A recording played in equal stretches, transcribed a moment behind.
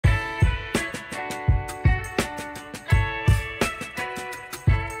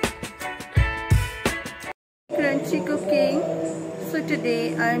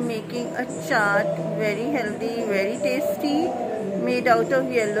today I am making a chaat, very healthy, very tasty, made out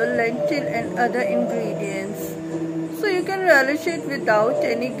of yellow lentil and other ingredients. So you can relish it without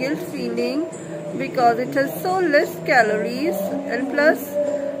any guilt feeling because it has so less calories, and plus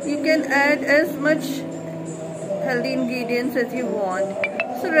you can add as much healthy ingredients as you want.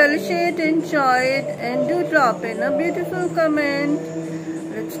 So relish it, enjoy it, and do drop in a beautiful comment.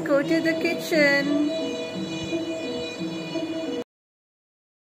 Let's go to the kitchen.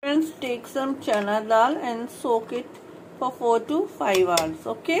 Friends, take some chana dal and soak it for 4 to 5 hours.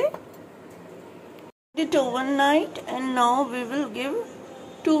 Okay, put it overnight, and now we will give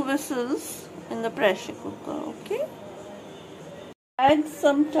 2 whistles in the pressure cooker. Okay, add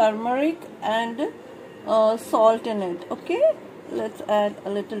some turmeric and salt in it. Okay, let's add a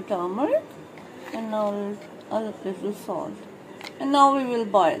little turmeric and now a little salt, and now we will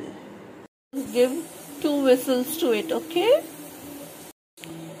boil. Give 2 whistles to it. Okay,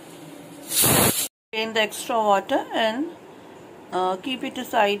 drain the extra water and keep it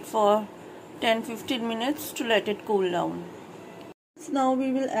aside for 10-15 minutes to let it cool down. Now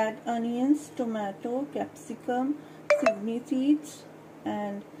we will add onions, tomato, capsicum, sesame seeds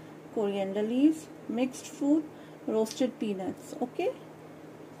and coriander leaves, mixed fruit, roasted peanuts. Okay,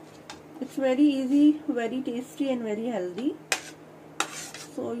 it's very easy, very tasty and very healthy.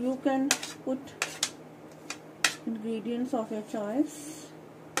 So you can put ingredients of your choice.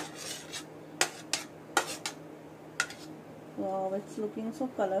 Wow, it's looking so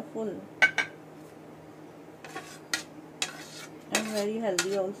colorful and very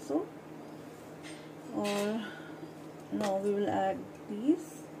healthy also. Or now we will add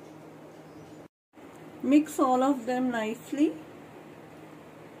these. Mix all of them nicely.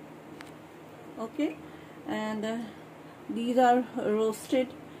 Okay, and these are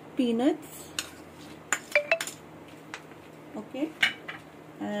roasted peanuts. Okay,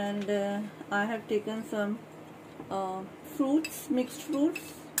 and I have taken some fruits, mixed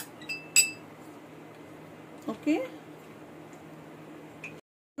fruits. Okay,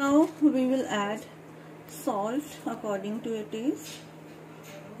 now we will add salt according to your taste.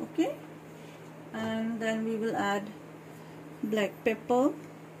 Okay, and then we will add black pepper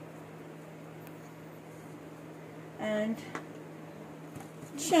and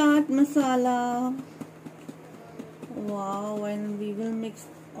chaat masala. Wow, and we will mix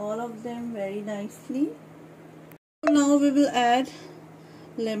all of them very nicely. Now we will add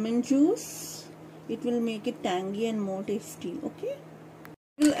lemon juice. It will make it tangy and more tasty. Okay,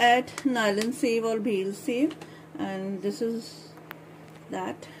 we will add nylon save or bale save, and this is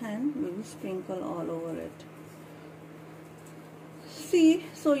that, and we will sprinkle all over it. See,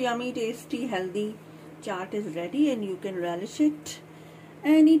 so yummy, tasty, healthy chaat is ready, and you can relish it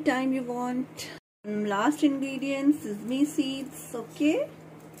anytime you want. Last ingredient, sesame seeds. Okay,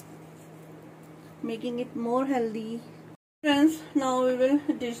 making it more healthy. Friends, now we will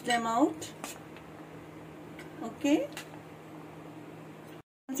dish them out. Okay,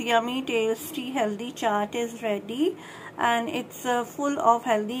 yummy, tasty, healthy chaat is ready, and it's full of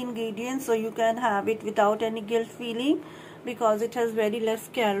healthy ingredients, so you can have it without any guilt feeling because it has very less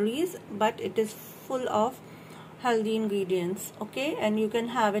calories, but it is full of healthy ingredients. Okay, and you can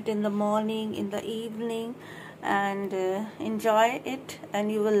have it in the morning, in the evening, and enjoy it,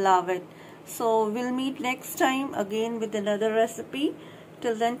 and you will love it. So we'll meet next time again with another recipe.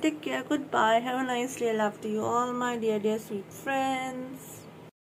 Till then, take care, goodbye, have a nice day. Love to you all, my dear sweet friends.